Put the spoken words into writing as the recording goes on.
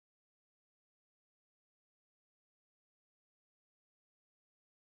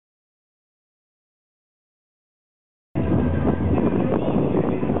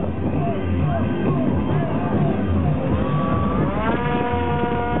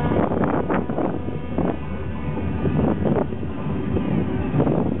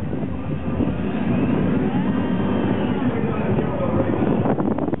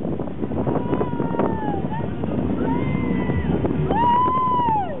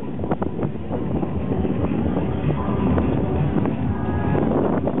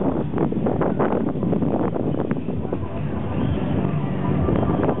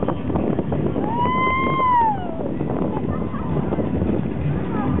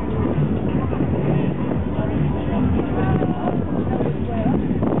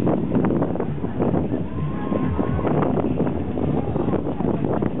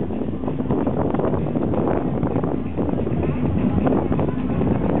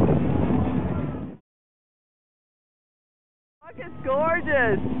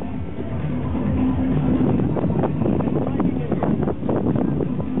gorgeous.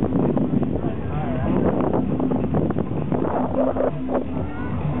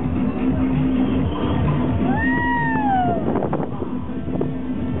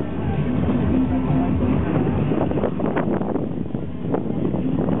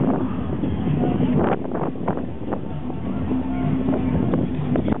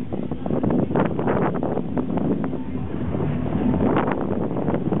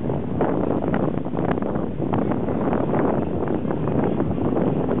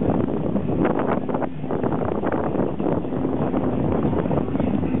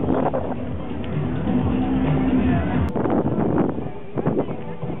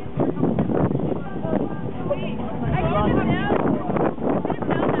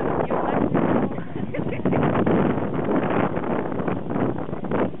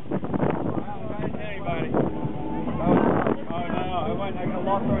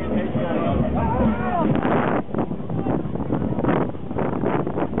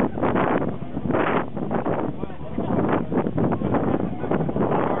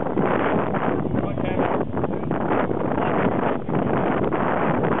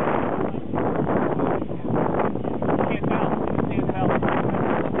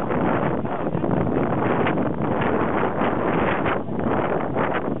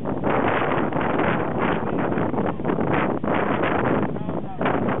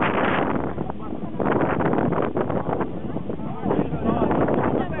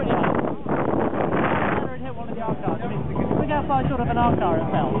 Sort of an R car it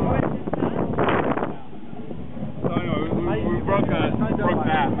fell. So anyway, we broke that,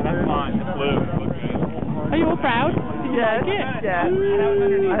 but that's fine. It flew. It looked good. Are you all proud? Did you like it? Yes.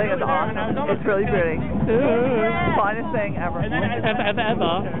 I think it's awesome. It's really pretty. Finest thing ever.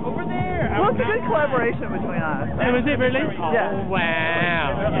 Ever. Over there. Well, it's a good collaboration between us. Oh, was it really? Yeah. Oh,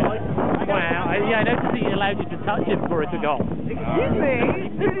 wow. Wow. Yeah, I noticed that you allowed you to touch it before it took off. Excuse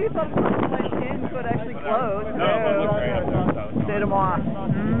me. Who do you thought my skin could actually close? No, but look great up there. Say tomorrow.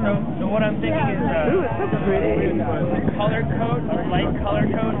 So what I'm thinking is Ooh, it's so pretty. color coat, or light color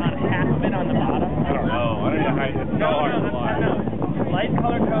coat on half of it on the bottom. I don't know. I don't know how it's so hard to fly. No. Light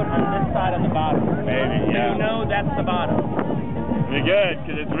color coat on this side on the bottom. Maybe, yeah. So you know that's the bottom. It'd be good,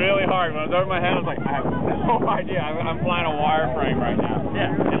 because it's really hard. When I was over my head, I was like, I have no idea. I'm flying a wireframe right now.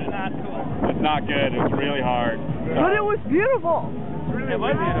 Yeah, it's not cool. It's not good. It's really hard. But it was beautiful. It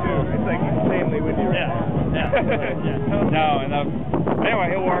was beautiful. It's like insanely windy right now. Yeah. No, and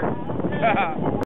anyway, it worked.